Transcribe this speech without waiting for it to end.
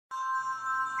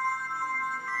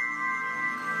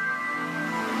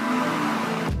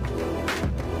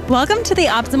Welcome to the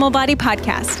Optimal Body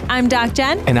Podcast. I'm Doc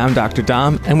Jen. And I'm Dr.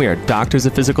 Dom, and we are doctors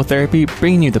of physical therapy,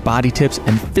 bringing you the body tips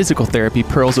and physical therapy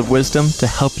pearls of wisdom to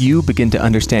help you begin to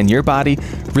understand your body,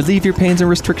 relieve your pains and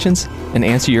restrictions, and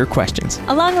answer your questions.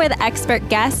 Along with expert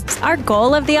guests, our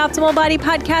goal of the Optimal Body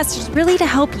Podcast is really to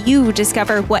help you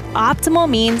discover what optimal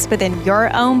means within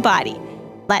your own body.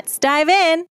 Let's dive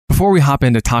in. Before we hop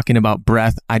into talking about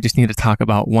breath, I just need to talk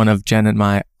about one of Jen and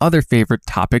my other favorite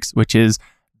topics, which is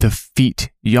the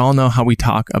feet. Y'all know how we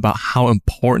talk about how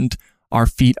important our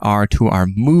feet are to our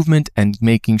movement and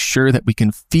making sure that we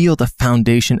can feel the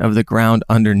foundation of the ground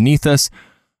underneath us.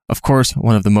 Of course,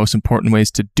 one of the most important ways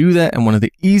to do that and one of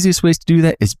the easiest ways to do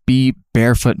that is be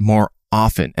barefoot more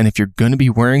often. And if you're going to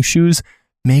be wearing shoes,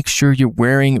 make sure you're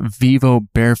wearing Vivo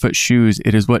barefoot shoes.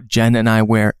 It is what Jen and I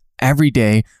wear every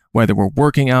day, whether we're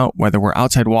working out, whether we're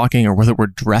outside walking, or whether we're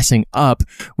dressing up.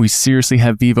 We seriously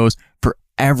have Vivos for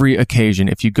every occasion.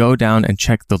 If you go down and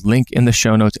check the link in the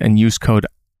show notes and use code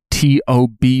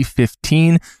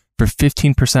TOB15 for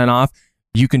 15% off,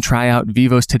 you can try out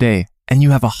Vivos today. And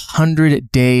you have a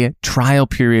 100-day trial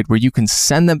period where you can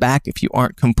send them back if you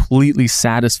aren't completely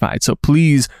satisfied. So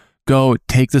please go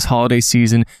take this holiday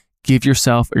season, give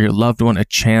yourself or your loved one a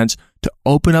chance to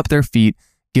open up their feet,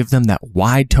 give them that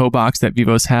wide toe box that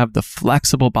Vivos have, the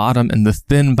flexible bottom and the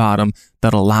thin bottom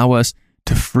that allow us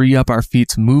to free up our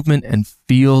feet's movement and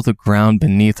feel the ground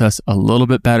beneath us a little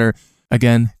bit better.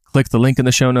 Again, click the link in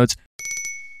the show notes.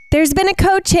 There's been a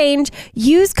code change.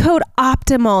 Use code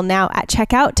OPTIMAL now at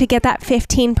checkout to get that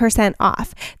 15%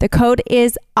 off. The code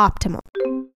is OPTIMAL.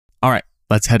 All right,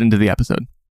 let's head into the episode.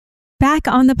 Back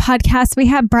on the podcast, we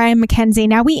have Brian McKenzie.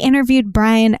 Now, we interviewed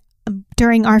Brian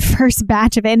during our first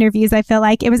batch of interviews. I feel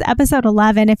like it was episode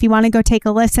 11. If you want to go take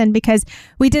a listen, because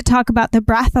we did talk about the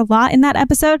breath a lot in that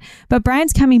episode, but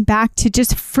Brian's coming back to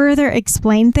just further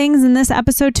explain things in this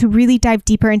episode to really dive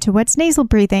deeper into what's nasal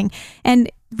breathing.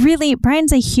 And really,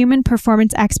 Brian's a human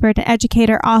performance expert, an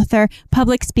educator, author,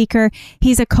 public speaker.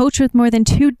 He's a coach with more than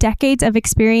 2 decades of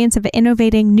experience of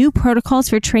innovating new protocols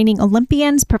for training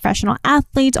Olympians, professional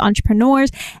athletes,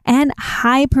 entrepreneurs, and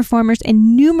high performers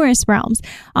in numerous realms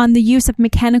on the use of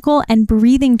mechanical and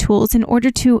breathing tools in order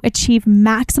to achieve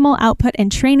maximal output in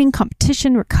training,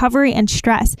 competition, recovery, and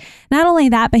stress. Not only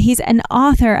that, but he's an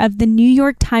author of the New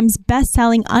York Times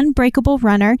best-selling Unbreakable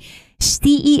Runner,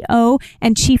 CEO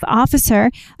and Chief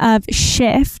Officer of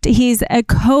Shift. He's a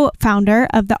co-founder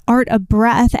of The Art of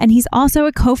Breath, and he's also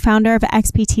a co-founder of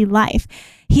XPT Life.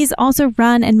 He's also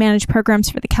run and managed programs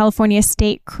for the California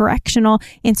State Correctional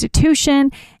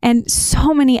Institution and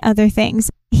so many other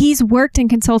things. He's worked and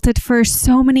consulted for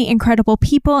so many incredible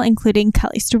people, including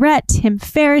Kelly Starrett, Tim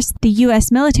Ferriss, the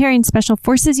U.S. military and special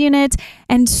forces units,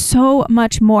 and so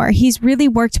much more. He's really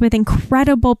worked with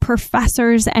incredible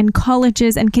professors and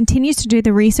colleges and continues to do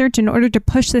the research in order to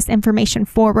push this information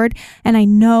forward. And I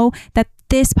know that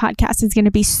this podcast is going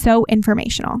to be so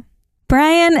informational.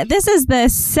 Brian, this is the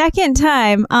second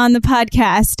time on the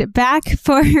podcast, back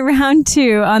for round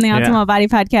 2 on the Optimal Body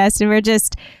Podcast. And we're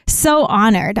just so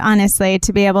honored, honestly,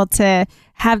 to be able to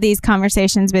have these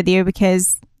conversations with you,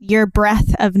 because your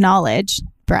breadth of knowledge,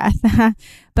 but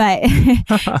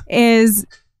is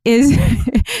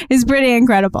pretty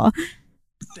incredible.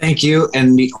 Thank you.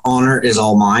 And the honor is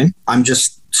all mine. I'm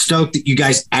just stoked that you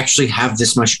guys actually have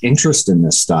this much interest in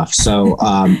this stuff. So,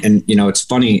 and you know, it's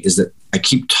funny is that I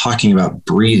keep talking about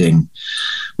breathing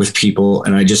with people,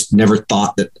 and I just never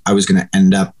thought that I was going to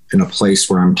end up in a place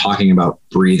where I'm talking about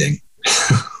breathing.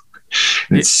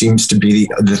 And it seems to be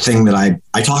the thing that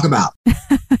I talk about.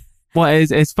 Well,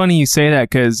 it's funny you say that,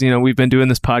 because, you know, we've been doing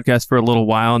this podcast for a little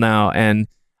while now, and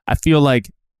I feel like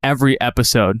every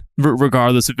episode,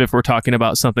 regardless of if we're talking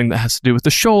about something that has to do with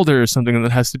the shoulders, something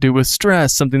that has to do with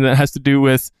stress, something that has to do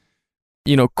with,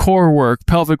 you know, core work,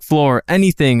 pelvic floor,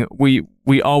 anything,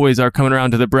 we always are coming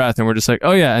around to the breath, and we're just like,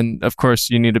 oh yeah, and of course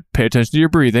you need to pay attention to your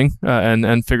breathing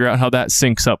and figure out how that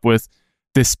syncs up with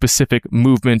this specific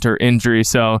movement or injury.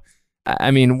 So,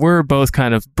 I mean, we're both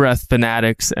kind of breath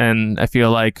fanatics, and I feel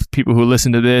like people who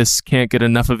listen to this can't get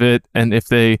enough of it, and if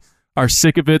they are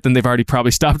sick of it, then they've already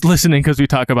probably stopped listening, because we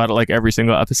talk about it like every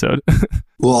single episode.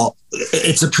 Well,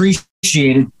 it's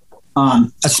appreciated,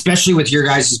 especially with your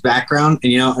guys' background.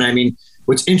 And, you know, and I mean,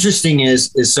 what's interesting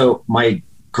is so my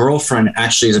girlfriend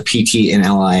actually is a PT in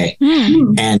LA,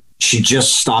 and she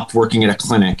just stopped working at a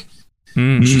clinic.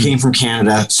 She came from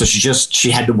Canada, so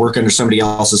she had to work under somebody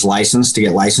else's license to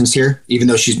get licensed here, even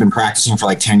though she's been practicing for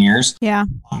like 10 years. Yeah.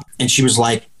 And she was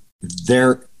like,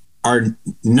 there are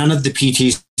none of the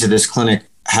PTs to this clinic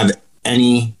have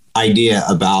any idea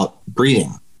about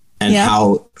breathing and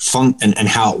how fun and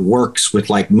how it works with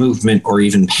like movement or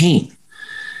even pain.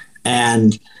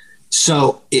 And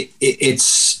so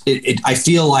I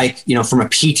feel like, from a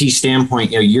PT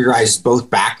standpoint, your guys' both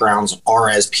backgrounds are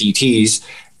as PTs,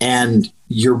 and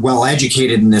you're well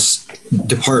educated in this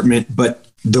department, but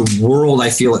the world, I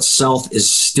feel itself, is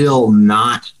still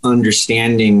not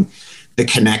understanding the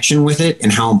connection with it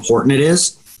and how important it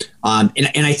is.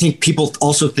 And I think people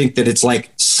also think that it's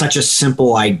like such a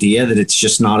simple idea that it's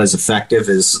just not as effective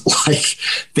as like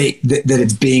that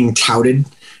it's being touted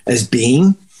as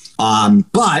being.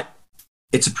 But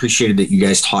it's appreciated that you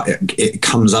guys talk. It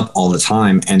comes up all the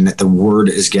time, and that the word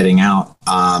is getting out.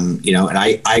 And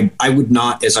I would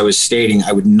not, as I was stating,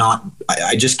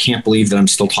 I just can't believe that I'm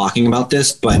still talking about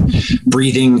this, but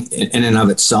breathing in and of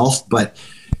itself. But,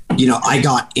 I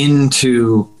got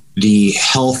into the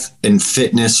health and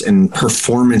fitness and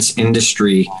performance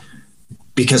industry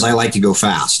because I like to go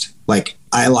fast. Like,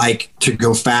 I like to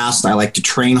go fast. I like to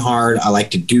train hard. I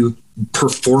like to do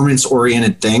performance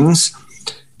oriented things.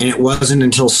 And it wasn't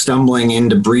until stumbling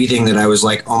into breathing that I was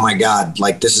like, oh my God,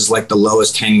 like this is like the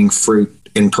lowest hanging fruit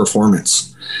in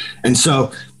performance. And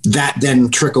so that then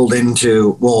trickled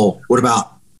into, well, what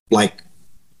about like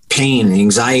pain,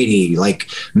 anxiety, like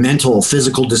mental,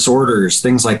 physical disorders,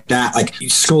 things like that, like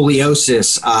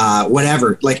scoliosis,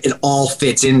 whatever, like it all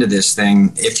fits into this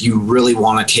thing if you really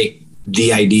want to take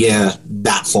the idea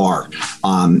that far.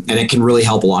 And it can really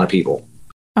help a lot of people.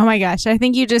 Oh my gosh. I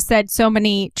think you just said so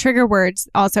many trigger words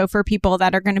also for people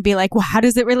that are going to be like, well, how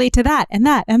does it relate to that and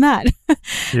that and that?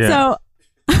 Yeah. So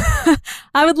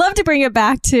I would love to bring it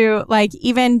back to like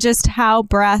even just how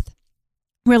breath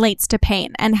relates to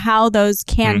pain and how those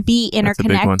can be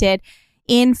interconnected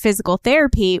in physical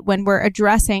therapy when we're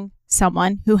addressing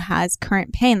someone who has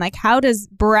current pain. Like, how does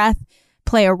breath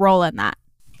play a role in that?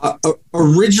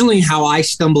 Originally, how I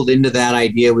stumbled into that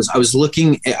idea was I was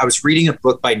reading a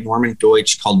book by Norman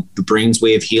Deutsch called The Brain's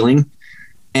Way of Healing.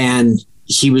 And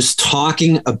he was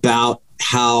talking about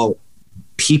how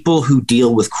people who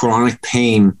deal with chronic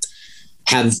pain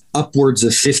have upwards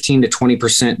of 15 to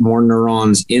 20% more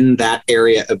neurons in that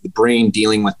area of the brain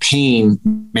dealing with pain,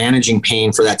 managing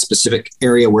pain for that specific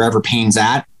area, wherever pain's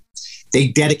at. They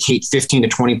dedicate 15 to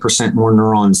 20% more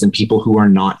neurons than people who are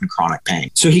not in chronic pain.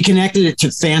 So he connected it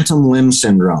to phantom limb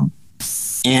syndrome.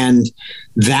 And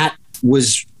that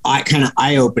was kind of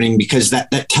eye-opening because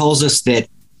that tells us that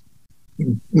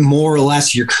more or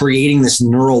less you're creating this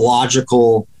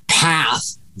neurological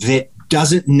path that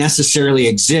doesn't necessarily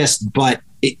exist, but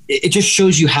it just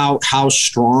shows you how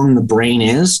strong the brain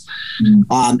is.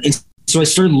 And so I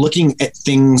started looking at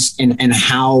things and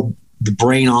how the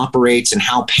brain operates and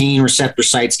how pain receptor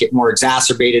sites get more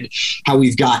exacerbated, how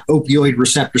we've got opioid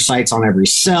receptor sites on every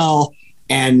cell,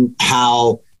 and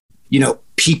how,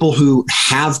 people who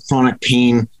have chronic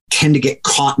pain tend to get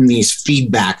caught in these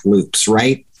feedback loops,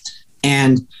 right?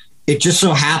 And it just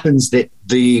so happens that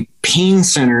the pain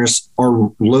centers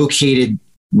are located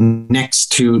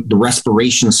next to the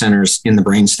respiration centers in the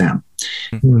brainstem.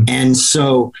 Mm-hmm. And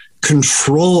so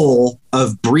control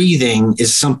of breathing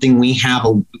is something we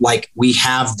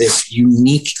have this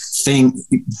unique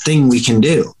thing we can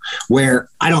do where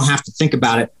I don't have to think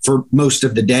about it for most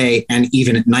of the day and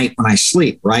even at night when I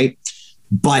sleep, right?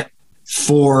 But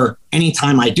for any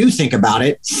time I do think about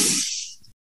it,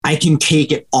 I can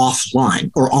take it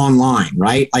offline or online,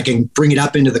 right? I can bring it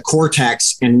up into the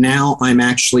cortex, and now I'm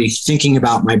actually thinking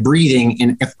about my breathing.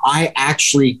 And if I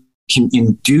actually can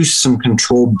induce some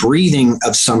controlled breathing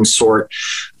of some sort,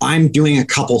 I'm doing a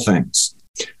couple things.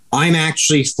 I'm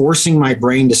actually forcing my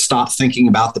brain to stop thinking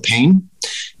about the pain.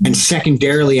 And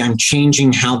secondarily, I'm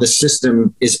changing how the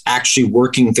system is actually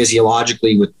working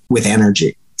physiologically with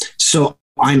energy. So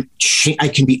I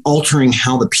can be altering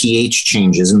how the pH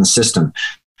changes in the system.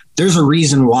 There's a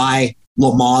reason why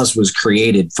Lamaze was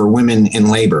created for women in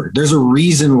labor. There's a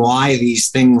reason why these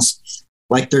things,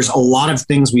 like there's a lot of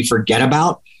things we forget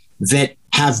about that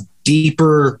have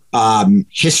deeper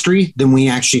history than we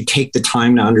actually take the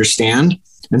time to understand.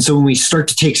 And so when we start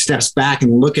to take steps back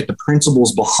and look at the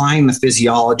principles behind the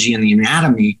physiology and the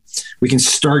anatomy, we can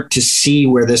start to see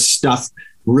where this stuff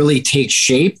really takes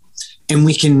shape, and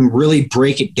we can really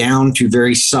break it down to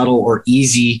very subtle or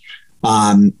easy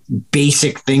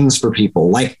basic things for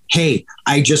people. Like, hey,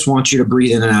 I just want you to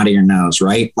breathe in and out of your nose,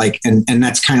 right? Like, and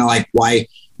that's kind of like why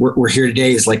we're here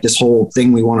today, is like this whole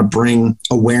thing we want to bring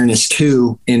awareness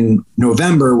to in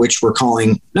November, which we're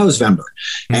calling Nosevember,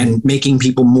 and making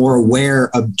people more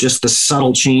aware of just the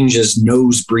subtle changes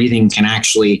nasal breathing can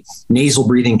actually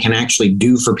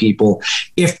do for people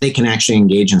if they can actually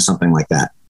engage in something like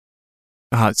that.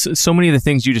 So many of the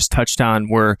things you just touched on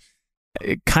were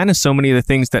kind of so many of the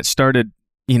things that started,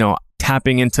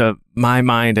 tapping into my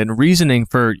mind and reasoning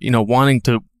for, wanting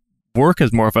to work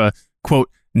as more of a, quote,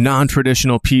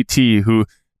 non-traditional PT who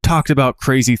talked about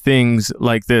crazy things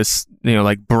like this,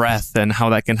 like breath and how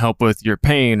that can help with your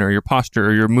pain or your posture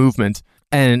or your movement.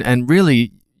 And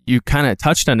really, you kind of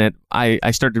touched on it.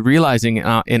 I started realizing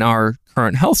in our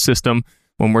current health system,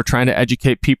 when we're trying to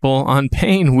educate people on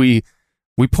pain, we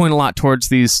point a lot towards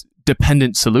these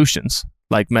dependent solutions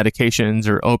like medications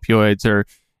or opioids or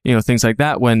things like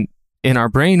that, when in our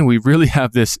brain we really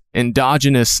have this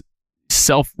endogenous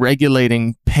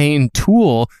self-regulating pain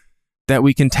tool that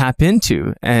we can tap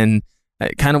into. And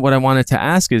kind of what I wanted to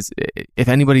ask is if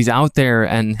anybody's out there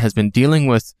and has been dealing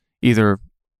with either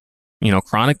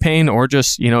chronic pain or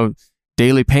just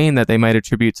daily pain that they might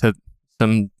attribute to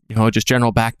some just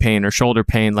general back pain or shoulder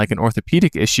pain, like an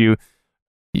orthopedic issue.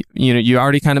 You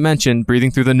already kind of mentioned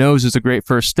breathing through the nose is a great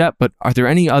first step, but are there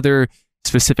any other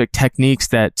specific techniques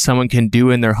that someone can do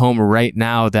in their home right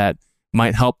now that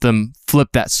might help them flip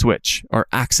that switch or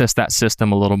access that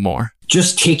system a little more?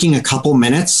 Just taking a couple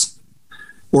minutes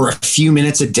or a few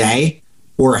minutes a day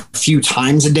or a few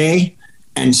times a day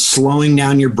and slowing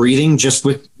down your breathing just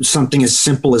with something as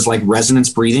simple as like resonance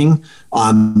breathing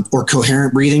or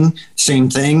coherent breathing. Same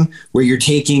thing, where you're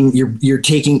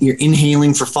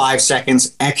inhaling for 5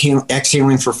 seconds,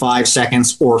 exhaling for 5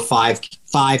 seconds, or five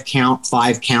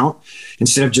count,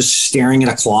 instead of just staring at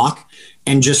a clock,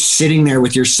 and just sitting there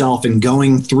with yourself and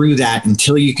going through that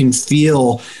until you can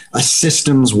feel a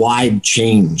systems wide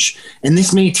change. And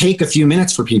this may take a few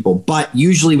minutes for people, but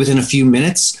usually within a few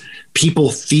minutes,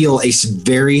 people feel a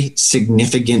very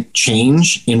significant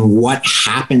change in what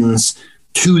happens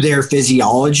to their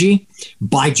physiology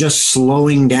by just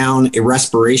slowing down a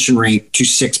respiration rate to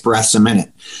 6 breaths a minute.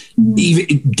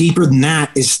 Even deeper than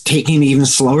that is taking it even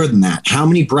slower than that. How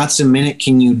many breaths a minute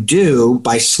can you do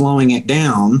by slowing it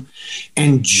down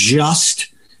and just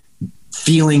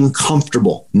feeling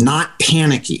comfortable, not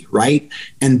panicky, right?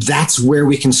 And that's where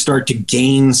we can start to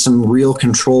gain some real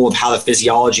control of how the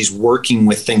physiology is working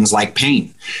with things like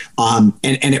pain. And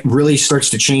it really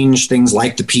starts to change things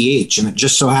like the pH. And it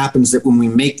just so happens that when we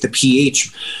make the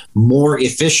pH more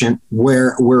efficient,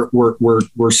 where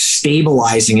we're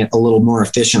stabilizing it a little more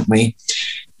efficiently,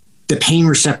 the pain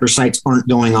receptor sites aren't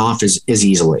going off as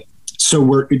easily. So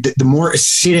the more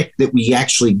acidic that we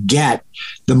actually get,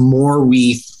 the more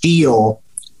we feel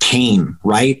pain,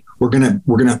 right? We're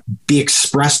gonna be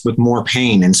expressed with more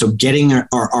pain. And so getting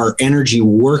our energy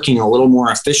working a little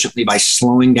more efficiently by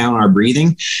slowing down our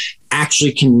breathing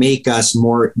actually can make us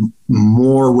more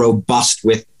robust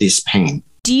with this pain.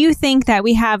 Do you think that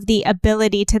we have the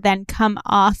ability to then come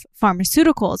off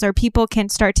pharmaceuticals, or people can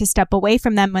start to step away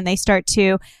from them when they start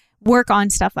to work on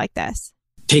stuff like this?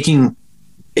 Taking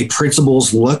a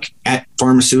principles look at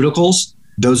pharmaceuticals,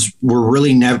 those were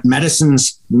really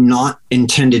medicine's not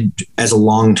intended as a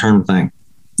long-term thing.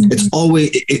 Mm-hmm. It's always,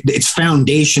 its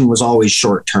foundation was always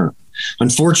short-term.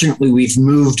 Unfortunately,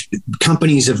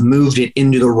 companies have moved it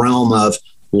into the realm of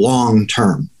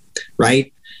long-term,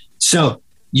 right? So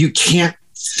you can't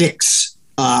fix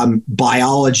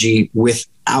biology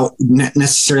not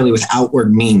necessarily with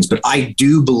outward means, but I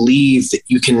do believe that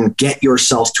you can get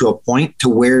yourself to a point to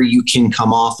where you can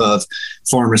come off of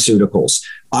pharmaceuticals.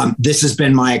 This has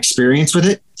been my experience with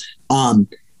it.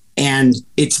 And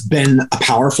it's been a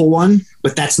powerful one,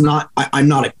 but I'm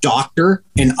not a doctor.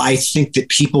 And I think that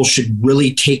people should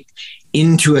really take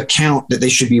into account that they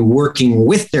should be working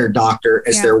with their doctor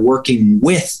as they're working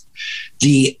with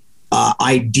the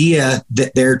idea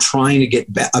that they're trying to get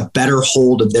a better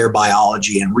hold of their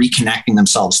biology and reconnecting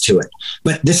themselves to it.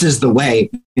 But this is the way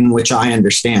in which I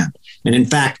understand. And in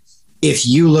fact, if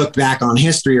you look back on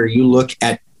history, or you look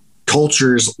at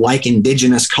cultures like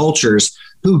indigenous cultures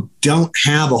who don't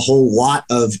have a whole lot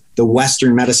of the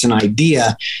Western medicine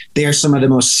idea, they are some of the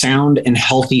most sound and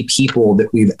healthy people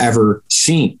that we've ever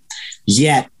seen.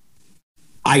 Yet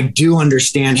I do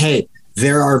understand, hey,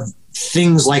 there are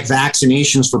things like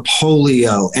vaccinations for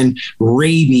polio and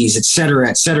rabies, et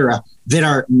cetera, that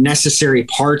are necessary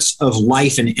parts of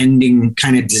life and ending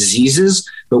kind of diseases.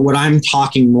 But what I'm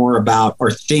talking more about are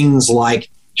things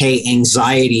like, hey,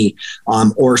 anxiety,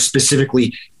 or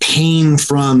specifically pain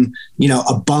from,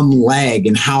 a bum leg,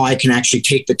 and how I can actually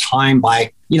take the time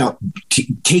by,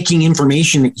 taking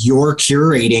information that you're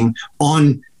curating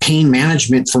on pain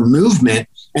management for movement,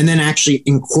 and then actually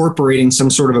incorporating some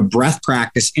sort of a breath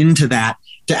practice into that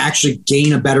to actually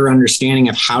gain a better understanding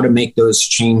of how to make those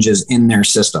changes in their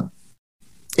system.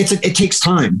 It takes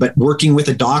time, but working with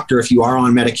a doctor, if you are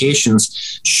on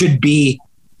medications, should be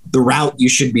the route you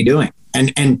should be doing.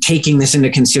 and taking this into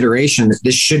consideration that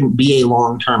this shouldn't be a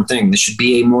long-term thing. This should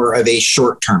be a more of a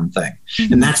short-term thing.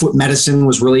 Mm-hmm. And that's what medicine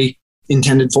was really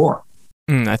intended for.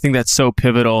 I think that's so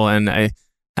pivotal. And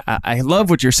I love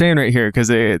what you're saying right here, because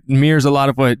it mirrors a lot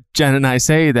of what Jen and I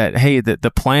say, that, hey,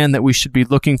 the plan that we should be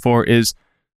looking for is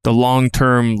the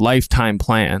long-term lifetime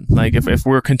plan. Like if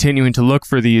we're continuing to look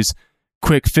for these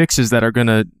quick fixes that are going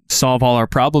to solve all our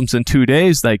problems in 2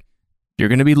 days, like you're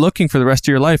going to be looking for the rest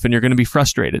of your life and you're going to be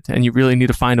frustrated. And you really need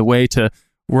to find a way to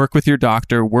work with your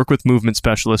doctor, work with movement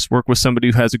specialists, work with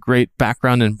somebody who has a great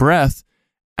background in breath.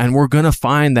 And we're going to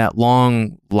find that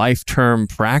long life-term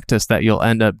practice that you'll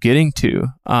end up getting to.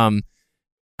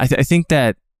 I think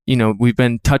that, we've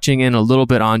been touching in a little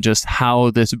bit on just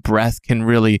how this breath can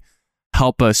really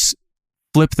help us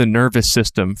flip the nervous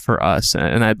system for us.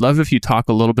 And I'd love if you talk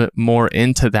a little bit more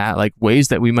into that, like ways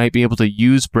that we might be able to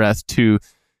use breath to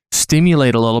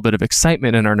stimulate a little bit of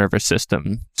excitement in our nervous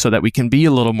system so that we can be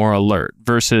a little more alert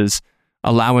versus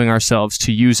allowing ourselves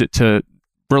to use it to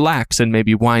relax and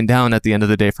maybe wind down at the end of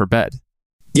the day for bed.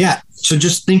 Yeah. So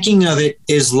just thinking of it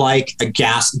is like a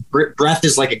gas, breath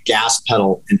is like a gas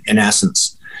pedal in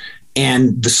essence.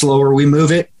 And the slower we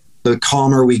move it, the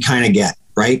calmer we kind of get,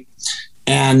 right?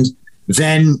 And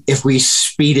then if we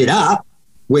speed it up,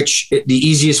 which the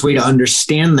easiest way to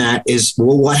understand that is,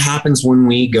 well, what happens when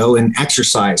we go and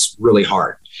exercise really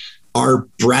hard? Our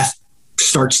breath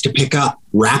starts to pick up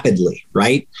rapidly,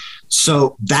 right?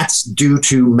 So that's due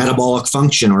to metabolic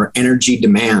function or energy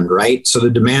demand, right? So the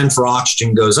demand for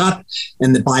oxygen goes up,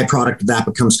 and the byproduct of that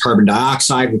becomes carbon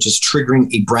dioxide, which is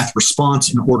triggering a breath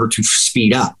response in order to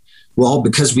speed up. Well,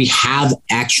 because we have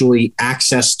actually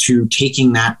access to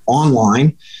taking that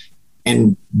online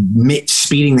and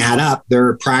speeding that up, there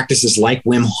are practices like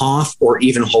Wim Hof or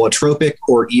even holotropic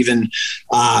or even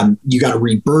you got a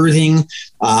rebirthing.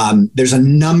 There's a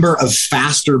number of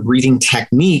faster breathing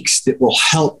techniques that will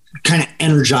help kind of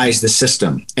energize the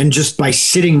system. And just by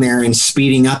sitting there and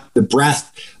speeding up the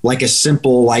breath, like a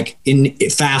simple,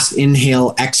 fast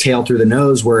inhale, exhale through the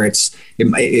nose, where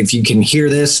if you can hear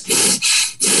this,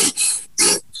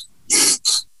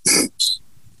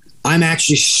 I'm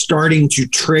actually starting to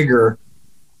trigger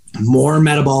more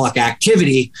metabolic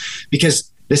activity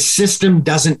because the system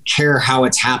doesn't care how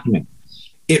it's happening.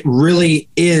 It really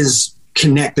is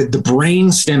connected. The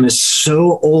brain stem is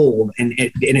so old and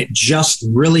it just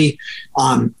really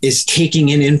is taking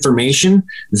in information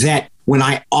that when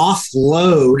I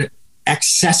offload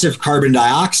excessive carbon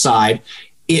dioxide,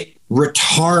 it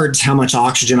retards how much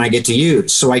oxygen I get to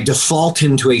use. So I default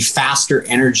into a faster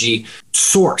energy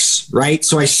source, right?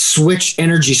 So I switch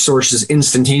energy sources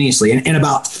instantaneously. And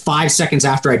about 5 seconds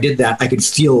after I did that, I could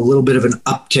feel a little bit of an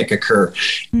uptick occur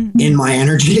in my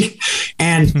energy.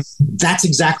 And that's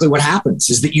exactly what happens,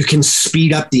 is that you can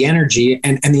speed up the energy.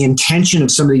 And the intention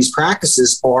of some of these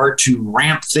practices are to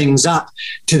ramp things up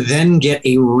to then get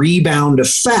a rebound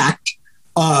effect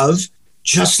of,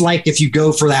 just like if you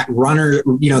go for that run or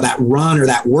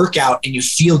that workout and you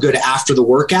feel good after the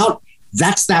workout,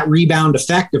 that's that rebound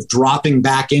effect of dropping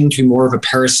back into more of a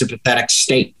parasympathetic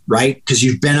state, right? Because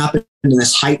you've been up in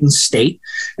this heightened state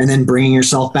and then bringing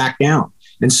yourself back down.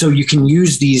 And so you can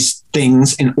use these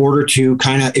things in order to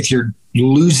kind of, if you're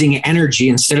losing energy,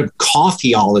 instead of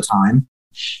coffee all the time,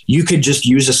 you could just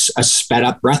use a sped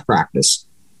up breath practice.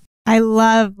 I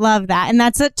love that. And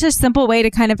that's such a simple way to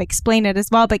kind of explain it as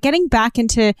well. But getting back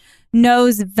into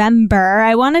Nosevember,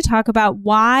 I want to talk about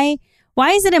why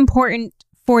is it important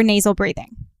for nasal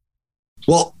breathing?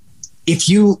 Well,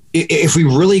 if we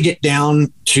really get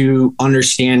down to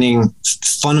understanding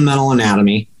fundamental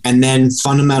anatomy and then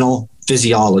fundamental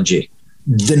physiology,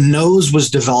 the nose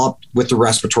was developed with the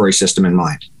respiratory system in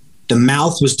mind. The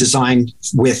mouth was designed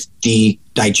with the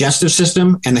digestive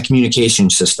system and the communication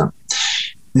system.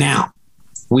 Now,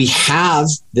 we have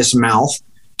this mouth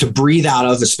to breathe out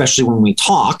of, especially when we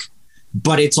talk,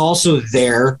 but it's also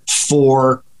there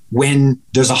for when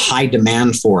there's a high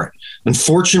demand for it.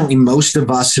 Unfortunately, most of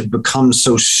us have become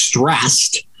so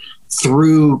stressed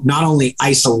through not only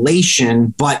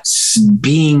isolation, but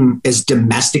being as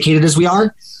domesticated as we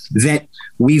are, that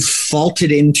we've faulted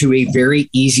into a very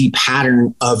easy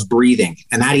pattern of breathing.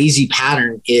 And that easy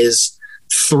pattern is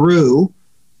through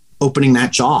opening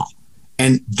that jaw.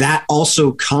 And that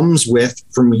also comes with,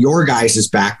 from your guys'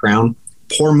 background,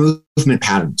 poor movement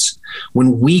patterns.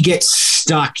 When we get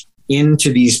stuck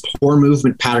into these poor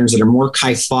movement patterns that are more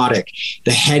kyphotic,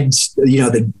 the head's,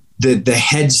 the the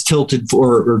head's tilted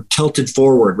or tilted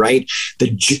forward, right?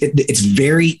 It's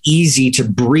very easy to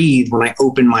breathe when I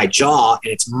open my jaw,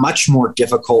 and it's much more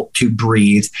difficult to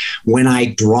breathe when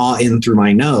I draw in through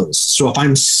my nose. So if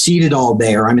I'm seated all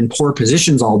day or I'm in poor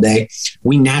positions all day,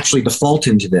 we naturally default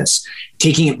into this.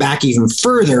 Taking it back even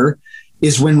further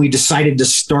is when we decided to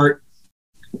start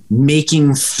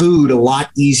making food a lot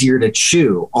easier to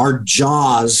chew. Our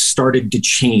jaws started to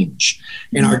change,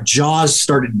 and our jaws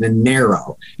started to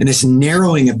narrow. And this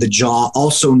narrowing of the jaw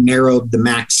also narrowed the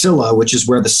maxilla, which is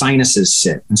where the sinuses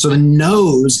sit. And so the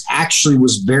nose actually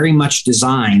was very much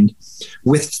designed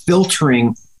with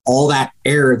filtering all that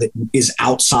air that is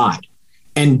outside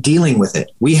and dealing with it.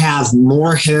 We have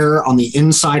more hair on the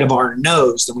inside of our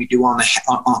nose than we do on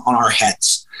our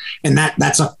heads. And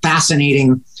that's a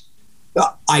fascinating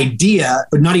idea,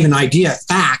 but not even idea,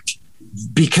 fact,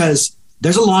 because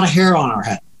there's a lot of hair on our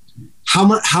head.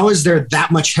 How is there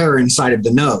that much hair inside of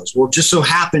the nose? Well, it just so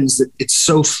happens that it's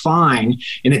so fine,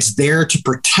 and it's there to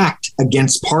protect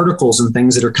against particles and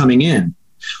things that are coming in,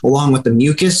 along with the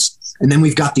mucus. And then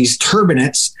we've got these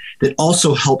turbinates that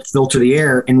also help filter the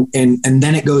air. And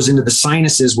then it goes into the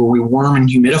sinuses where we warm and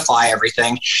humidify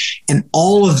everything. And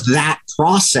all of that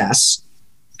process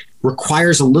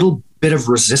requires a little bit of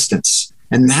resistance.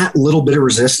 And that little bit of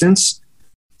resistance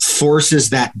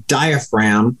forces that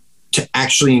diaphragm to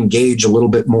actually engage a little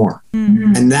bit more.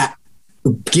 Mm-hmm. And that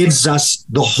gives us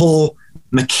the whole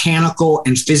mechanical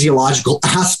and physiological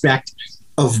aspect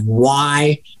of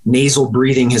why nasal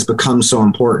breathing has become so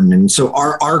important. And so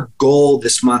our goal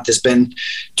this month has been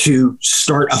to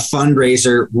start a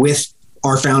fundraiser with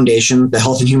our foundation, the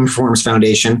Health and Human Performance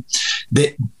Foundation,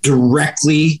 that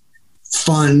directly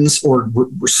funds or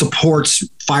supports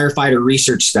firefighter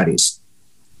research studies.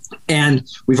 And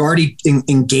we've already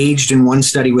engaged in one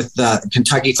study with the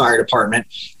Kentucky Fire Department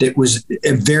that was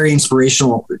very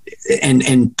inspirational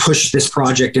and pushed this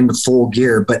project into full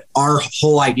gear. But our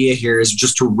whole idea here is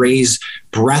just to raise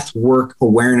breath work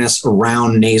awareness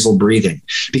around nasal breathing,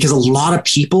 because a lot of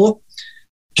people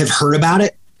have heard about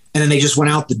it and then they just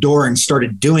went out the door and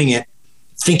started doing it,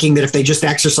 thinking that if they just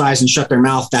exercise and shut their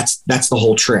mouth, that's the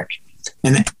whole trick.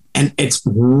 And it's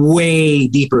way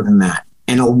deeper than that.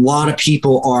 And a lot of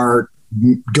people are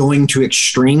going to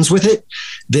extremes with it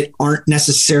that aren't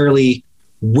necessarily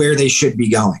where they should be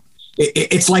going.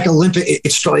 It's like Olympic.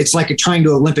 It's like trying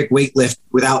to Olympic weightlift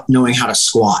without knowing how to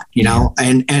squat, you know.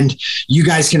 And you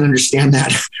guys can understand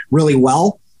that really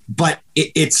well. But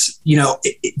it's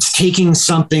taking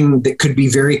something that could be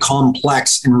very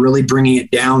complex and really bringing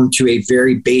it down to a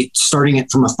very starting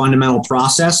it from a fundamental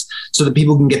process so that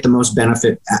people can get the most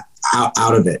benefit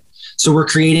out of it. So we're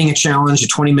creating a challenge, a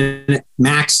 20-minute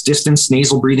max distance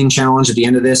nasal breathing challenge at the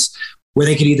end of this, where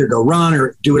they could either go run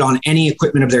or do it on any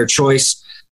equipment of their choice.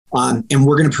 And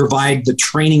we're going to provide the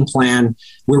training plan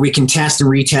where we can test and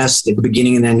retest at the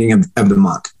beginning and ending of the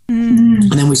month.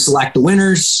 Mm-hmm. And then we select the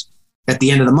winners at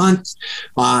the end of the month.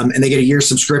 And they get a year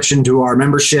subscription to our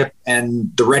membership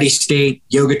and the Ready State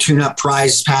Yoga Tune-Up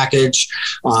prize package,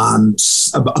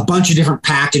 a bunch of different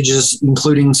packages,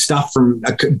 including stuff from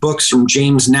books from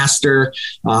James Nestor,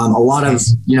 a lot of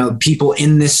people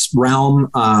in this realm,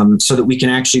 so that we can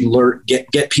actually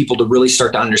get people to really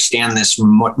start to understand this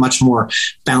from a much more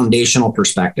foundational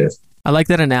perspective. I like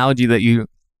that analogy that you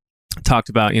talked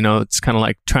about. It's kind of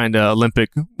like trying to Olympic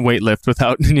weightlift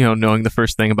without knowing the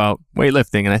first thing about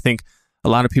weightlifting. And I think a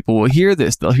lot of people will hear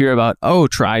this. They'll hear about,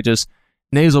 try just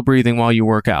nasal breathing while you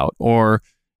work out, or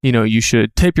you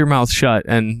should tape your mouth shut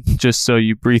and just so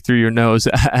you breathe through your nose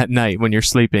at night when you're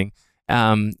sleeping.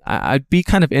 I'd be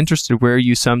kind of interested where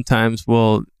you sometimes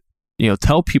will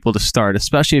tell people to start,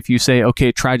 especially if you say,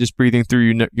 okay, try just breathing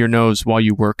through your nose while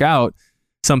you work out.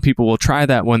 Some people will try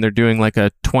that when they're doing like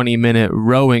a 20-minute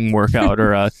rowing workout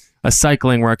or a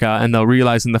cycling workout, and they'll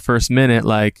realize in the first minute,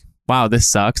 like, wow, this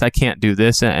sucks. I can't do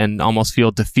this, and almost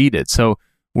feel defeated. So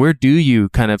where do you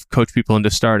kind of coach people into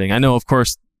starting? I know, of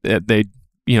course, they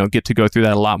get to go through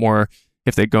that a lot more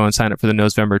if they go and sign up for the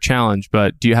November challenge,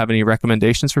 but do you have any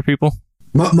recommendations for people?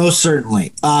 Most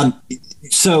certainly.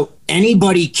 So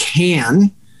anybody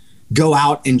can go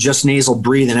out and just nasal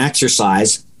breathe and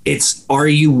exercise. Are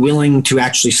you willing to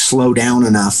actually slow down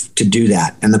enough to do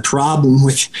that? And the problem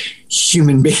with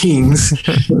human beings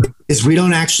is we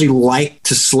don't actually like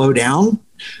to slow down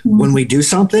when we do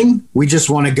something. We just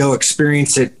want to go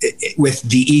experience it with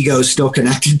the ego still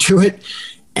connected to it.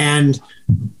 And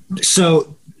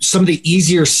so some of the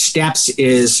easier steps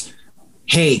is,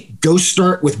 hey, go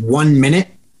start with 1 minute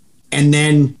and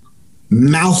then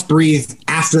mouth breathe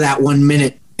after that 1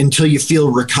 minute until you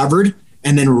feel recovered,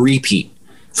 and then repeat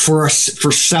for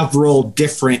several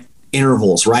different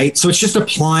intervals, right? So it's just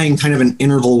applying kind of an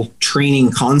interval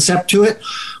training concept to it.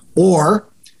 Or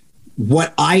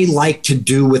what I like to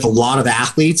do with a lot of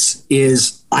athletes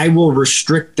is I will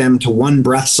restrict them to one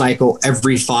breath cycle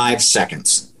every 5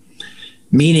 seconds,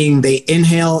 meaning they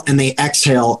inhale and they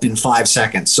exhale in 5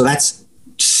 seconds. So that's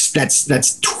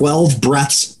 12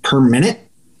 breaths per minute.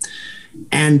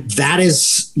 And that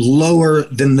is lower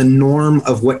than the norm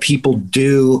of what people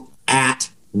do at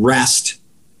rest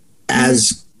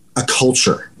as a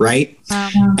culture, right?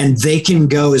 And they can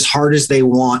go as hard as they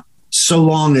want, so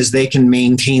long as they can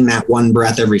maintain that one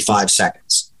breath every 5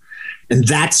 seconds. And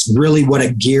that's really what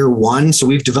a gear one. So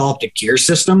we've developed a gear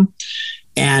system,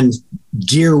 and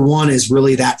gear one is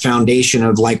really that foundation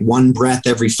of like one breath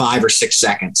every 5 or 6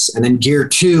 seconds. And then gear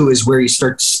two is where you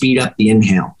start to speed up the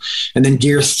inhale. And then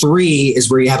gear three is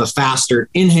where you have a faster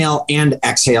inhale and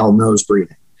exhale nose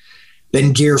breathing.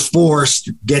 Then gear four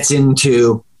gets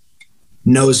into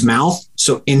nose mouth.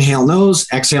 So inhale nose,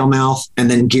 exhale mouth.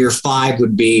 And then gear 5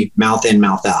 would be mouth in,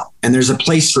 mouth out. And there's a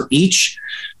place for each,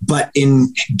 but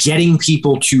in getting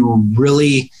people to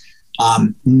really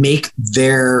make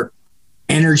their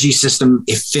energy system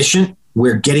efficient,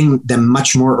 we're getting them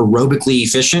much more aerobically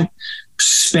efficient.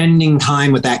 Spending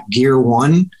time with that gear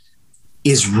one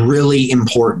is really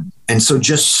important. And so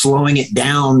just slowing it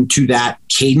down to that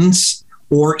cadence,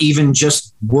 or even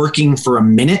just working for a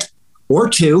minute or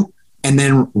two and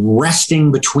then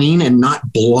resting between and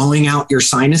not blowing out your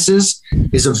sinuses,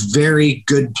 is a very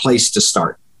good place to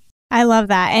start. I love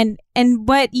that. And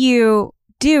what you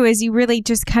do is you really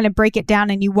just kind of break it down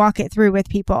and you walk it through with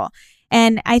people.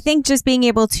 And I think just being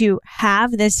able to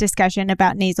have this discussion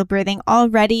about nasal breathing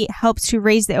already helps to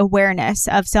raise the awareness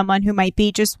of someone who might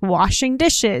be just washing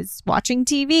dishes, watching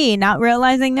TV, not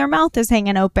realizing their mouth is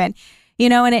hanging open,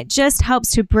 and it just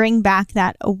helps to bring back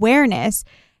that awareness.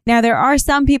 Now, there are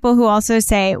some people who also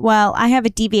say, well, I have a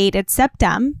deviated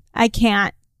septum. I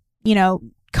can't,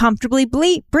 comfortably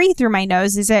breathe through my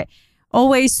nose. Is it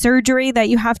always surgery that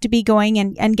you have to be going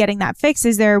and getting that fixed?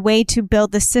 Is there a way to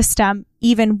build the system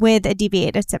even with a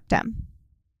deviated septum?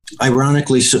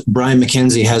 Ironically, Brian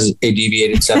McKenzie has a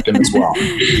deviated septum as well,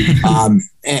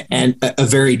 and a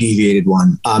very deviated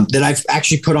one that I've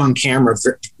actually put on camera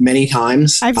many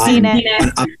times. I've seen it.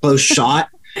 A close shot.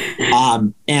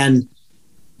 And,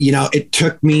 it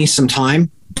took me some time,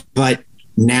 but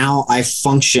now I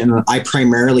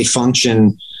primarily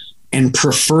function and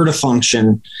prefer to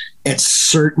function at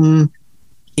certain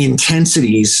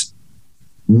intensities,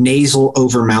 nasal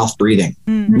over mouth breathing,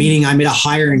 meaning I'm at a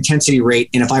higher intensity rate.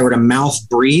 And if I were to mouth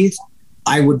breathe,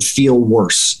 I would feel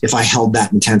worse if I held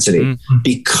that intensity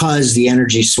because the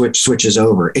energy switches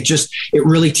over. It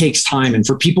really takes time. And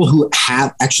for people who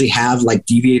have like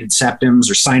deviated septums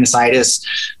or sinusitis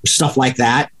or stuff like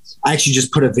that, I actually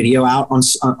just put a video out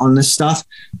on this stuff.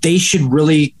 They should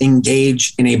really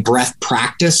engage in a breath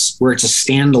practice where it's a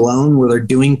standalone, where they're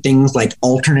doing things like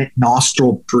alternate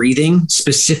nostril breathing,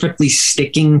 specifically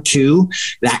sticking to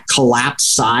that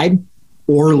collapsed side,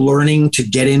 or learning to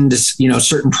get into,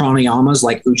 certain pranayamas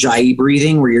like Ujjayi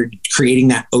breathing, where you're creating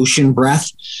that ocean breath,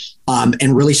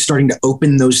 and really starting to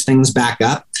open those things back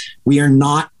up. We are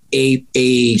not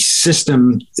a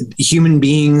system. Human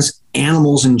beings,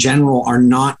 animals in general, are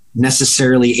not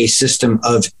necessarily a system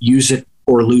of use it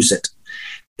or lose it.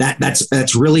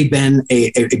 That's really been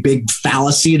a big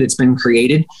fallacy that's been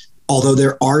created. Although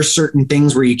there are certain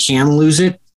things where you can lose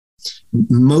it,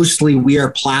 mostly we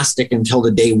are plastic until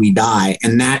the day we die.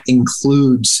 And that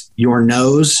includes your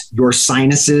nose, your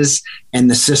sinuses, and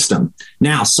the system.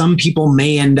 Now, some people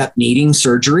may end up needing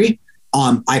surgery.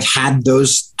 I've had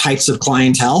those types of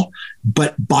clientele,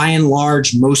 but by and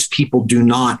large, most people do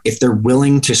not, if they're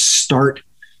willing to start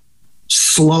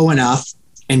slow enough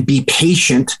and be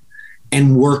patient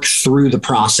and work through the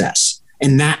process.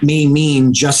 And that may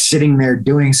mean just sitting there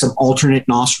doing some alternate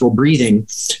nostril breathing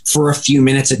for a few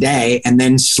minutes a day, and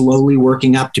then slowly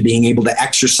working up to being able to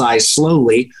exercise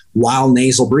slowly while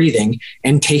nasal breathing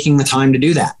and taking the time to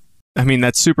do that. I mean,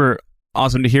 that's super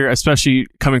awesome to hear, especially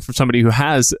coming from somebody who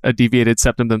has a deviated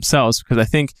septum themselves, because I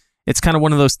think it's kind of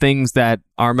one of those things that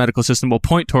our medical system will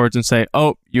point towards and say,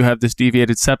 oh, you have this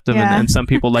deviated septum. Yeah. And some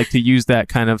people like to use that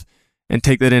kind of and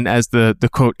take that in as the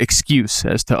quote excuse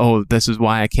as to, oh, this is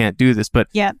why I can't do this. But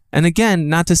yeah. And again,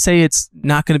 not to say it's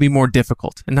not going to be more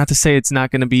difficult, and not to say it's not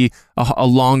going to be a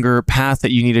longer path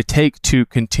that you need to take to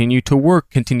continue to work,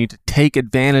 continue to take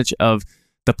advantage of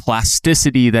the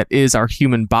plasticity that is our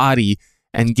human body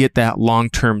and get that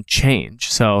long-term change.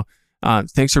 So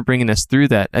thanks for bringing us through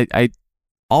that. I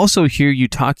also hear you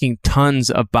talking tons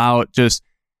about just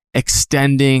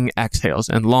extending exhales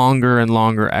and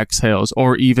longer exhales,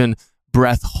 or even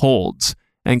breath holds.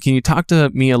 And can you talk to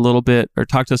me a little bit, or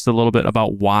talk to us a little bit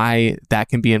about why that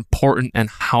can be important and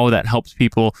how that helps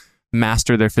people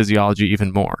master their physiology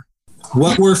even more?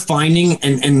 What we're finding,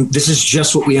 and this is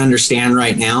just what we understand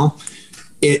right now,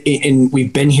 and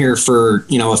we've been here for,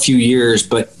 a few years,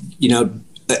 but,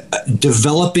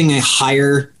 developing a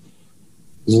higher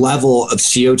level of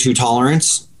CO2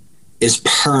 tolerance is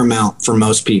paramount for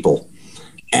most people.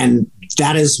 And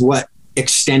that is what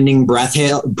extending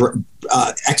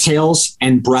exhales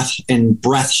and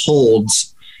breath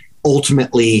holds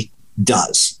ultimately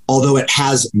does. Although it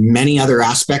has many other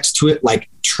aspects to it, like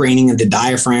training of the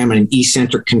diaphragm and an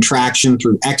eccentric contraction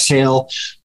through exhale,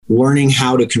 learning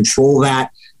how to control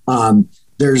that.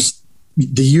 There's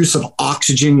the use of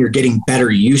oxygen. You're getting better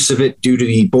use of it due to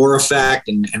the Bohr effect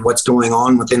and what's going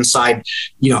on with inside,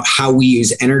 how we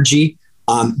use energy.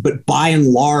 But by and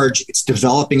large, it's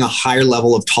developing a higher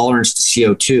level of tolerance to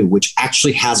CO2, which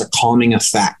actually has a calming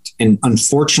effect. And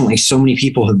unfortunately, so many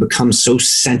people have become so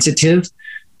sensitive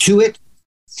to it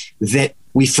that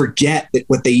we forget that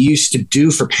what they used to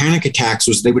do for panic attacks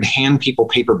was they would hand people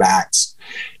paper bags,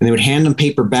 and they would hand them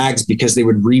paper bags because they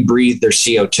would rebreathe their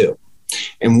CO2.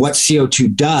 And what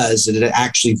CO2 does is it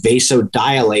actually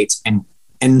vasodilates and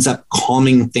ends up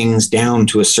calming things down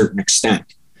to a certain extent.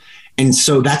 And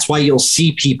so that's why you'll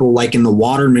see people like in the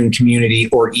waterman community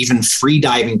or even free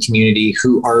diving community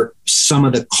who are some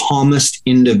of the calmest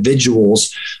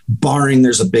individuals, barring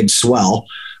there's a big swell.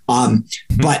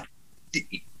 But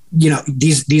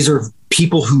these are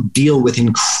people who deal with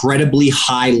incredibly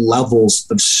high levels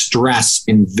of stress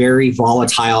in very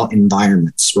volatile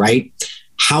environments, right?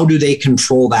 How do they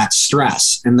control that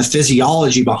stress? And the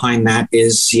physiology behind that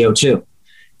is CO2.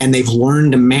 And they've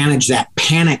learned to manage that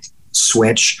panic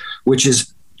switch, which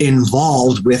is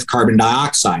involved with carbon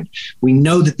dioxide. We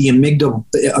know that the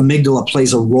amygdala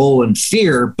plays a role in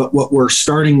fear, but what we're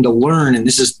starting to learn, and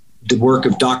this is the work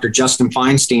of Dr. Justin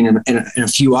Feinstein and a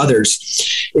few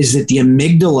others, is that the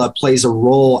amygdala plays a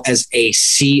role as a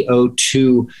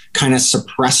CO2 kind of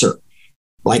suppressor.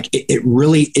 Like it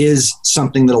really is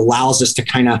something that allows us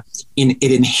to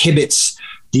it inhibits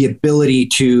the ability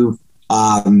to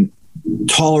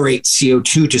tolerate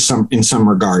CO2 in some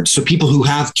regards. So people who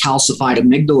have calcified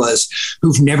amygdalas,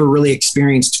 who've never really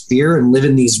experienced fear and live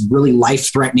in these really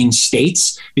life-threatening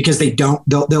states because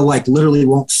they'll like literally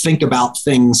won't think about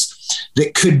things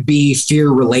that could be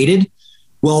fear related.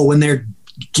 Well, when they're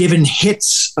given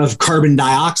hits of carbon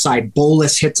dioxide,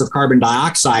 bolus hits of carbon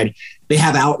dioxide, they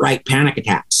have outright panic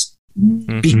attacks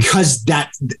because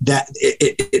that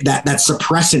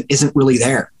suppressant isn't really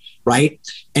there. Right.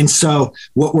 And so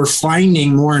what we're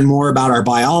finding more and more about our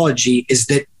biology is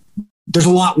that there's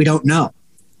a lot we don't know.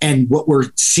 And what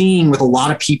we're seeing with a lot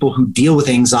of people who deal with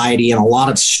anxiety and a lot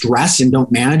of stress and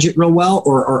don't manage it real well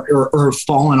or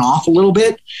fallen off a little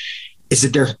bit is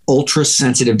that they're ultra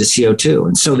sensitive to CO2.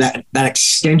 And so that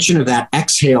extension of that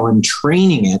exhale and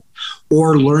training it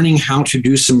or learning how to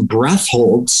do some breath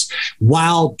holds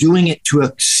while doing it to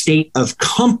a state of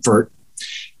comfort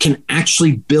can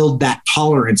actually build that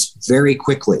tolerance very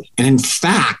quickly. And in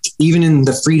fact, even in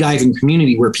the freediving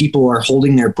community where people are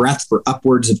holding their breath for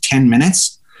upwards of 10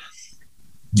 minutes,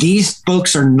 these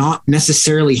folks are not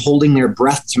necessarily holding their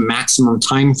breath to maximum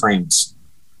time frames.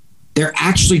 They're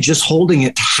actually just holding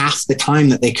it to half the time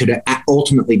that they could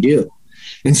ultimately do.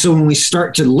 And so when we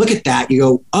start to look at that, you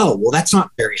go, oh, well, that's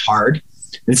not very hard.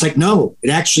 And it's like, no,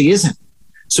 it actually isn't.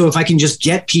 So if I can just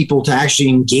get people to actually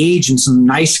engage in some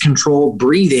nice controlled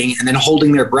breathing and then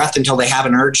holding their breath until they have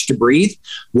an urge to breathe,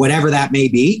 whatever that may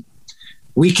be,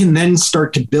 we can then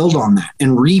start to build on that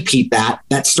and repeat that.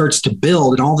 That starts to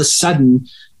build. And all of a sudden,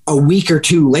 a week or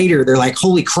two later, they're like,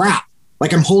 holy crap,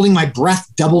 like I'm holding my breath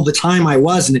double the time I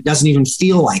was, and it doesn't even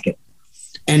feel like it.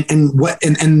 And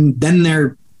then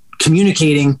they're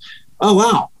communicating, oh,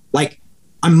 wow, like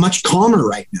I'm much calmer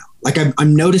right now. Like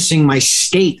I'm noticing my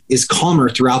state is calmer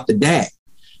throughout the day.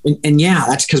 And yeah,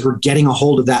 that's because we're getting a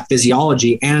hold of that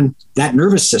physiology and that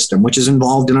nervous system, which is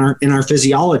involved in our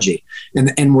physiology.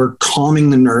 And we're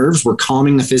calming the nerves, we're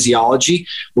calming the physiology,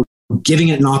 we're giving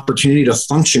it an opportunity to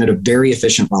function at a very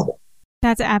efficient level.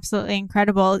 That's absolutely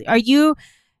incredible.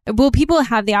 Will people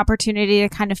have the opportunity to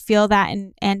kind of feel that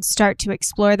and start to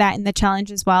explore that in the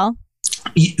challenge as well?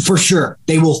 For sure.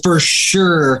 They will for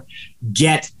sure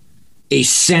get a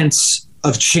sense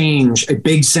of change, a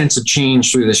big sense of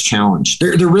change through this challenge.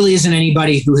 There really isn't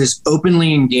anybody who has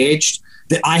openly engaged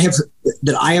that I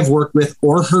have worked with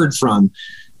or heard from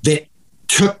that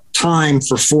took time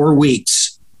for 4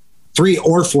 weeks, 3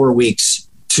 or 4 weeks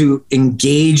to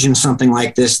engage in something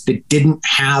like this that didn't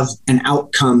have an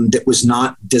outcome that was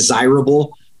not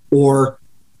desirable or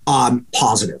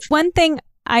positive. One thing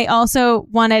I also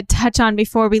want to touch on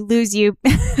before we lose you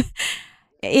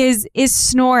is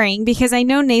snoring, because I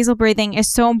know nasal breathing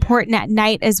is so important at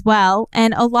night as well.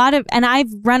 And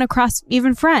I've run across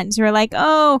even friends who are like,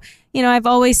 oh, I've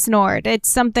always snored. It's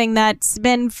something that's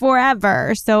been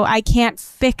forever, so I can't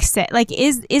fix it. Like,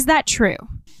 is that true?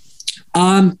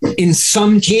 In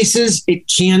some cases, it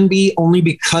can be, only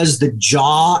because the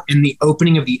jaw and the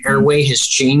opening of the airway has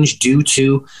changed due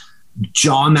to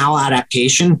jaw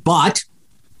maladaptation. But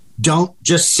don't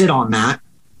just sit on that.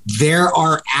 There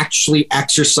are actually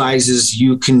exercises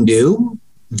you can do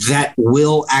that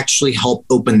will actually help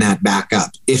open that back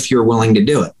up if you're willing to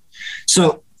do it.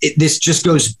 So this just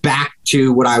goes back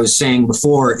to what I was saying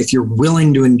before. If you're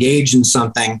willing to engage in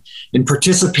something and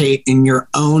participate in your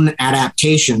own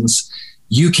adaptations,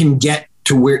 you can get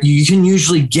to where you can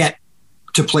usually get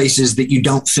to places that you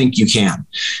don't think you can.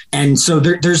 And so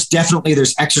there's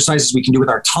exercises we can do with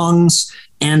our tongues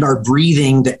and our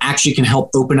breathing that actually can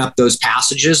help open up those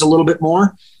passages a little bit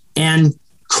more and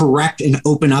correct and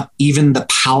open up even the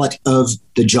palate of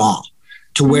the jaw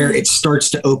to where it starts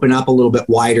to open up a little bit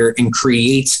wider and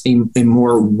creates a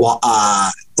more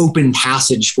open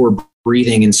passage for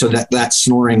breathing. And so that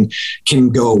snoring can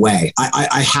go away.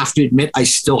 I have to admit, I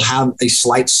still have a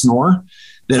slight snore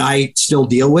that I still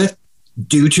deal with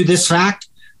due to this fact.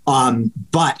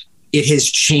 But it has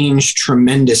changed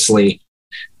tremendously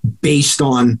based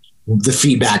on the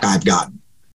feedback I've gotten.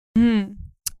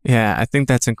 Yeah, I think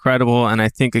that's incredible. And I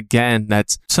think, again,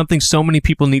 that's something so many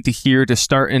people need to hear to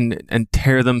start and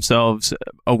tear themselves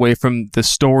away from the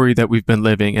story that we've been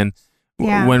living. And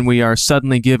when we are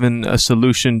suddenly given a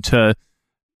solution to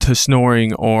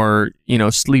snoring or,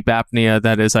 sleep apnea,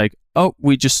 that is like, oh,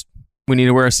 we need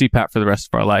to wear a CPAP for the rest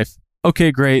of our life.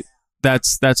 Okay, great.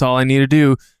 That's all I need to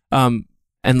do. And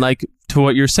like to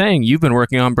what you're saying, you've been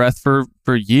working on breath for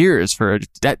years, for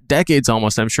decades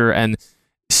almost, I'm sure, and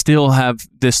still have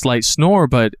this slight snore,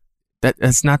 but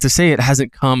that's not to say it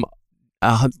hasn't come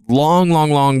a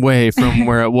long way from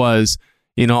where it was,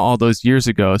 all those years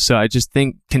ago. So I just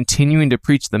think continuing to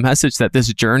preach the message that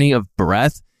this journey of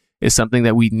breath is something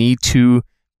that we need to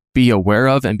be aware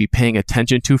of and be paying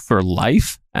attention to for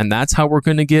life. And that's how we're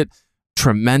going to get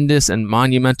tremendous and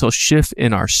monumental shift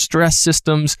in our stress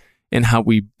systems, in how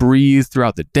we breathe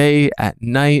throughout the day, at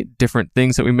night, different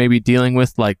things that we may be dealing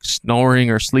with like snoring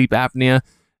or sleep apnea.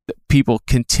 People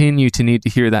continue to need to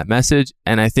hear that message.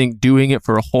 And I think doing it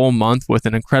for a whole month with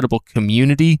an incredible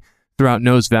community throughout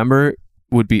November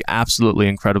would be absolutely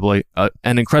incredibly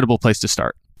an incredible place to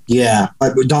start. Yeah,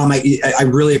 Dom, I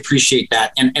really appreciate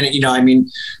that. And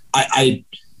I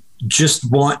just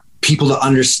want people to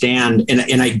understand,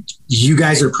 and you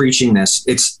guys are preaching this.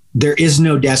 There is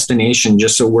no destination,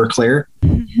 just so we're clear.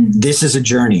 This is a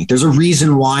journey. There's a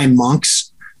reason why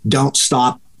monks don't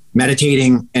stop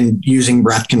meditating and using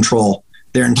breath control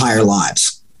their entire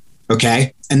lives.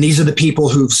 Okay. And these are the people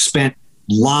who've spent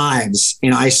lives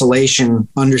in isolation,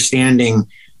 understanding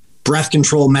breath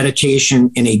control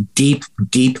meditation in a deep,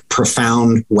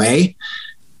 profound way.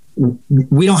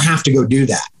 We don't have to go do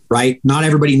that, right? Not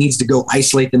everybody needs to go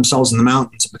isolate themselves in the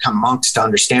mountains and become monks to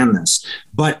understand this.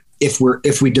 But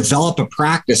if we develop a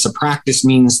practice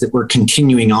means that we're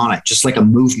continuing on it, just like a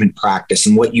movement practice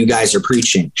and what you guys are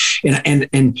preaching.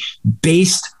 And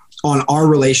based on our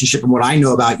relationship and what I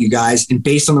know about you guys, and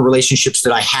based on the relationships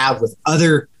that I have with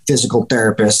other physical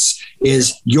therapists,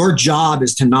 is your job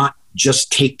is to not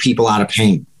just take people out of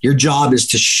pain. Your job is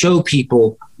to show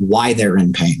people why they're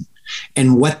in pain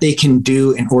and what they can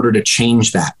do in order to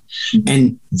change that.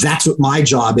 And that's what my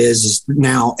job is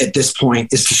now at this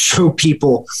point, is to show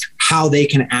people how they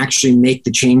can actually make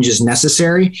the changes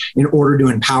necessary in order to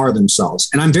empower themselves.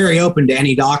 And I'm very open to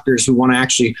any doctors who want to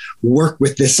actually work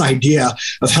with this idea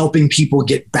of helping people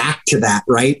get back to that,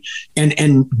 right?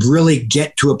 And really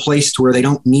get to a place to where they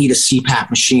don't need a CPAP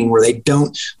machine, where they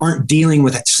aren't dealing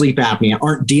with sleep apnea,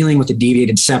 aren't dealing with a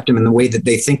deviated septum in the way that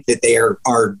they think that they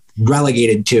are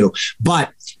relegated to.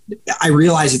 But I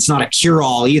realize it's not a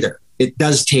cure-all either. It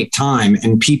does take time,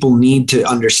 and people need to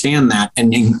understand that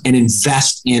and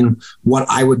invest in what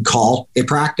I would call a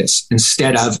practice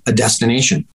instead of a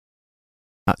destination.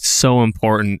 That's so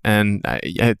important. And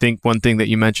I think one thing that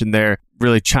you mentioned there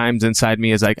really chimes inside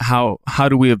me is like, how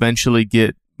do we eventually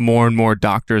get more and more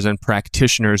doctors and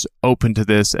practitioners open to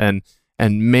this and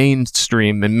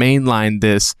mainstream and mainline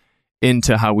this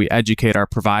into how we educate our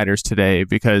providers today?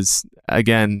 Because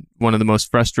again, one of the most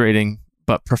frustrating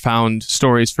but profound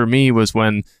stories for me was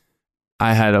when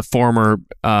I had a former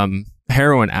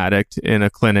heroin addict in a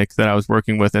clinic that I was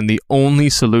working with, and the only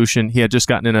solution, he had just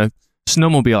gotten in a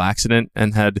snowmobile accident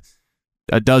and had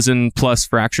a dozen plus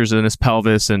fractures in his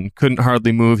pelvis and couldn't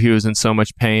hardly move. He was in so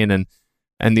much pain.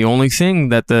 And the only thing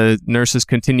that the nurses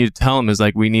continued to tell him is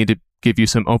like, we need to give you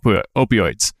some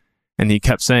opioids. And he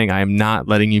kept saying, I am not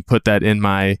letting you put that in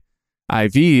my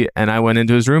IV. And I went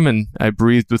into his room and I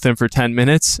breathed with him for 10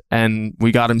 minutes and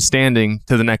we got him standing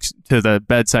to the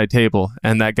bedside table.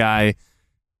 And that guy,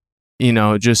 you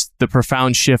know, just the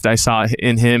profound shift I saw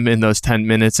in him in those 10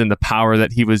 minutes and the power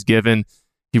that he was given.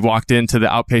 He walked into the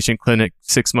outpatient clinic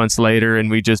 6 months later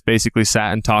and we just basically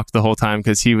sat and talked the whole time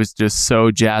because he was just so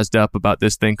jazzed up about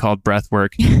this thing called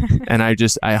breathwork. And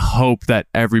I hope that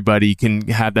everybody can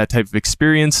have that type of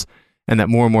experience and that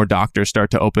more and more doctors start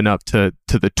to open up to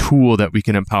the tool that we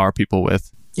can empower people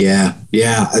with. Yeah.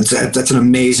 That's an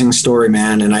amazing story,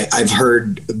 man. And I've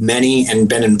heard many and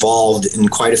been involved in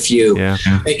quite a few,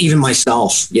 even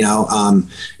myself, you know,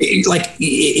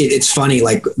 it's funny,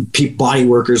 like body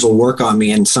workers will work on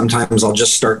me and sometimes I'll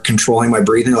just start controlling my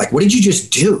breathing. They're like, what did you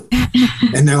just do?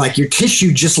 And they're like, your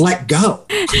tissue just let go.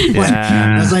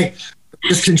 I was like,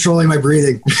 just controlling my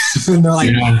breathing. And they're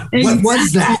like, what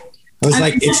was that? I was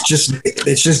like, it's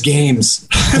just games.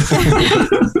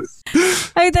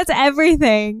 I mean, that's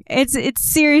everything. It's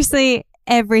seriously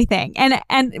everything.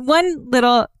 And one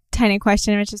little tiny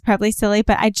question, which is probably silly,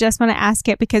 but I just want to ask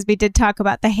it because we did talk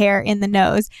about the hair in the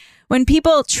nose. When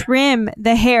people trim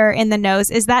the hair in the nose,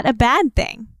 is that a bad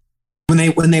thing?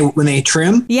 When they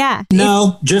trim? Yeah.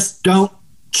 No, just don't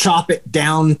chop it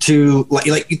down to like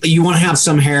you want to have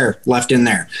some hair left in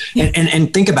there.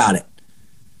 And think about it.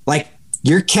 Like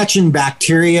you're catching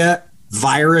bacteria,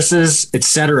 viruses,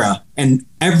 etc. And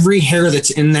every hair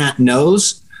that's in that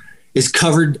nose is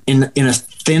covered in a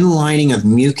thin lining of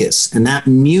mucus. And that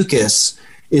mucus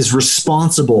is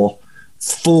responsible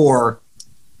for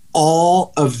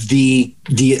all of the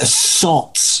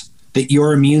assaults that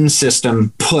your immune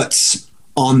system puts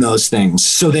on those things.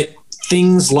 So that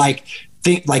things like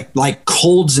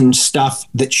colds and stuff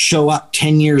that show up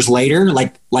 10 years later,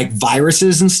 like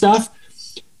viruses and stuff,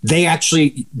 they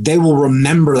will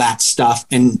remember that stuff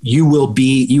and you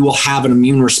will have an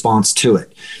immune response to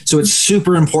it. So it's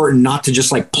super important not to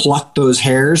just like pluck those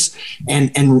hairs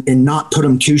and not put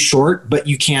them too short, but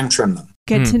you can trim them.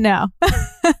 Good to know.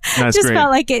 That's just great.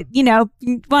 felt like it,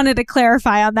 wanted to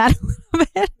clarify on that a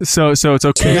little bit. So it's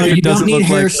okay. No, if you don't need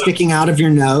hair sticking out of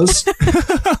your nose.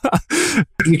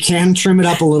 You can trim it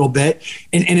up a little bit.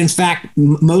 And in fact,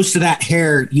 most of that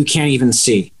hair you can't even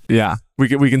see. Yeah.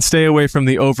 We can stay away from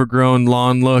the overgrown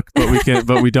lawn look, but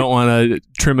we don't want to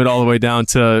trim it all the way down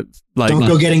to like. Don't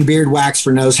go getting beard wax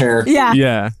for nose hair.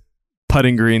 Yeah,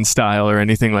 putting green style or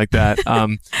anything like that.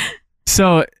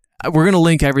 So we're gonna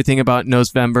link everything about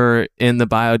Nosevember in the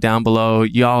bio down below.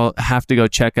 Y'all have to go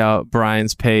check out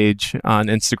Brian's page on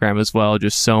Instagram as well.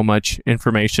 Just so much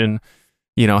information,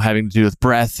 having to do with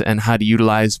breath and how to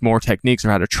utilize more techniques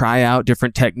or how to try out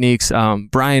different techniques.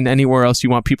 Brian, anywhere else you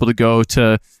want people to go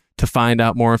to find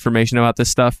out more information about this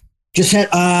stuff? Just hit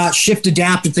Shift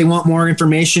Adapt if they want more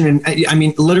information. And I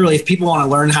mean, literally, if people want to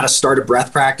learn how to start a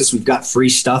breath practice, we've got free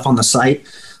stuff on the site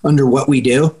under what we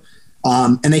do.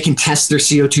 And they can test their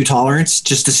CO2 tolerance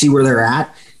just to see where they're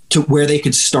at, to where they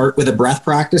could start with a breath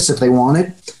practice if they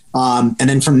wanted. And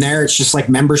then from there, it's just like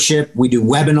membership. We do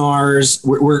webinars.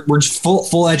 We're just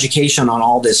full education on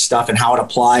all this stuff and how it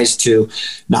applies to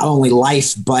not only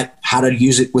life, but how to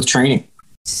use it with training.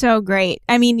 So great.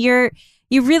 I mean, you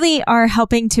really are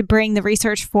helping to bring the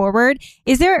research forward.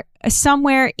 Is there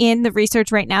somewhere in the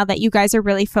research right now that you guys are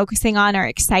really focusing on or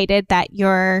excited that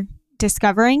you're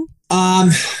discovering?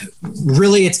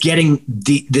 Really, it's getting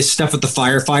this stuff with the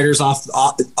firefighters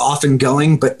off and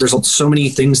going, but there's so many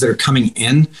things that are coming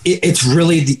in. It's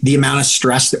really the amount of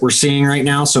stress that we're seeing right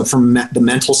now. So from the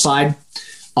mental side,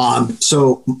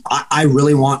 so I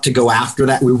really want to go after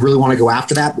that. We really want to go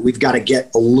after that, but we've got to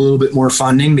get a little bit more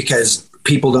funding because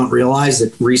people don't realize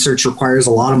that research requires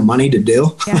a lot of money to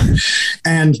do. Yeah.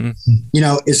 And,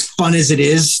 as fun as it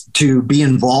is to be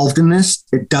involved in this,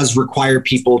 it does require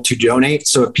people to donate.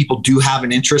 So if people do have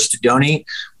an interest to donate,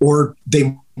 or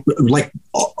they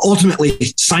ultimately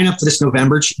sign up for this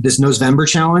Nosevember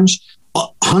challenge,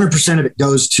 100% of it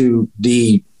goes to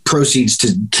the proceeds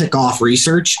to kick off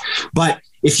research. But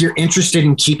if you're interested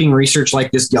in keeping research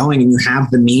like this going and you have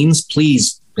the means,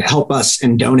 please help us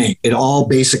and donate. It all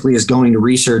basically is going to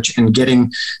research and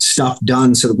getting stuff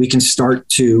done so that we can start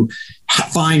to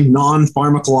find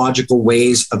non-pharmacological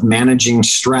ways of managing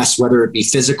stress, whether it be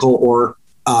physical or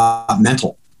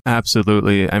mental.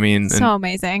 Absolutely. I mean, so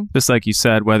amazing. Just like you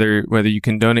said, whether you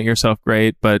can donate yourself,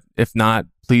 great. But if not,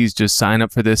 please just sign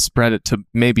up for this. Spread it to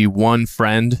maybe one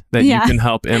friend that you can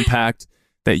help impact,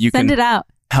 that you Send can it out.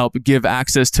 help give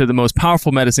access to the most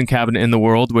powerful medicine cabinet in the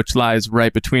world, which lies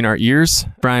right between our ears.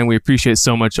 Brian, we appreciate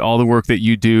so much all the work that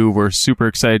you do. We're super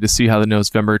excited to see how the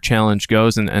November challenge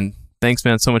goes. And thanks,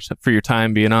 man, so much for your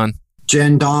time being on.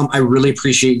 Jen, Dom, I really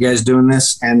appreciate you guys doing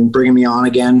this and bringing me on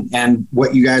again, and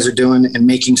what you guys are doing and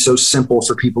making so simple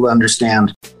for people to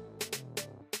understand.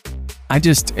 I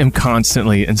just am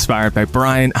constantly inspired by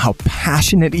Brian, how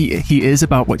passionate he is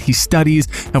about what he studies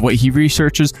and what he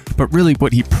researches, but really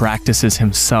what he practices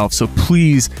himself. So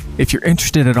please, if you're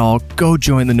interested at all, go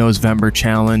join the November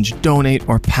challenge, donate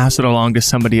or pass it along to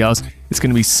somebody else. It's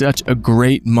going to be such a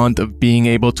great month of being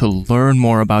able to learn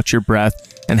more about your breath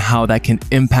and how that can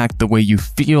impact the way you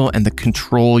feel and the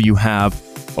control you have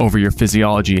over your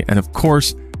physiology. And of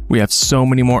course, we have so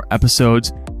many more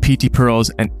episodes, PT Pearls,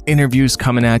 and interviews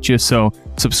coming at you. So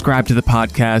subscribe to the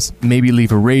podcast, maybe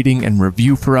leave a rating and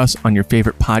review for us on your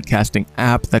favorite podcasting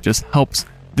app. That just helps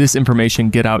this information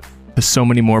get out to so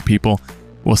many more people.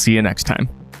 We'll see you next time.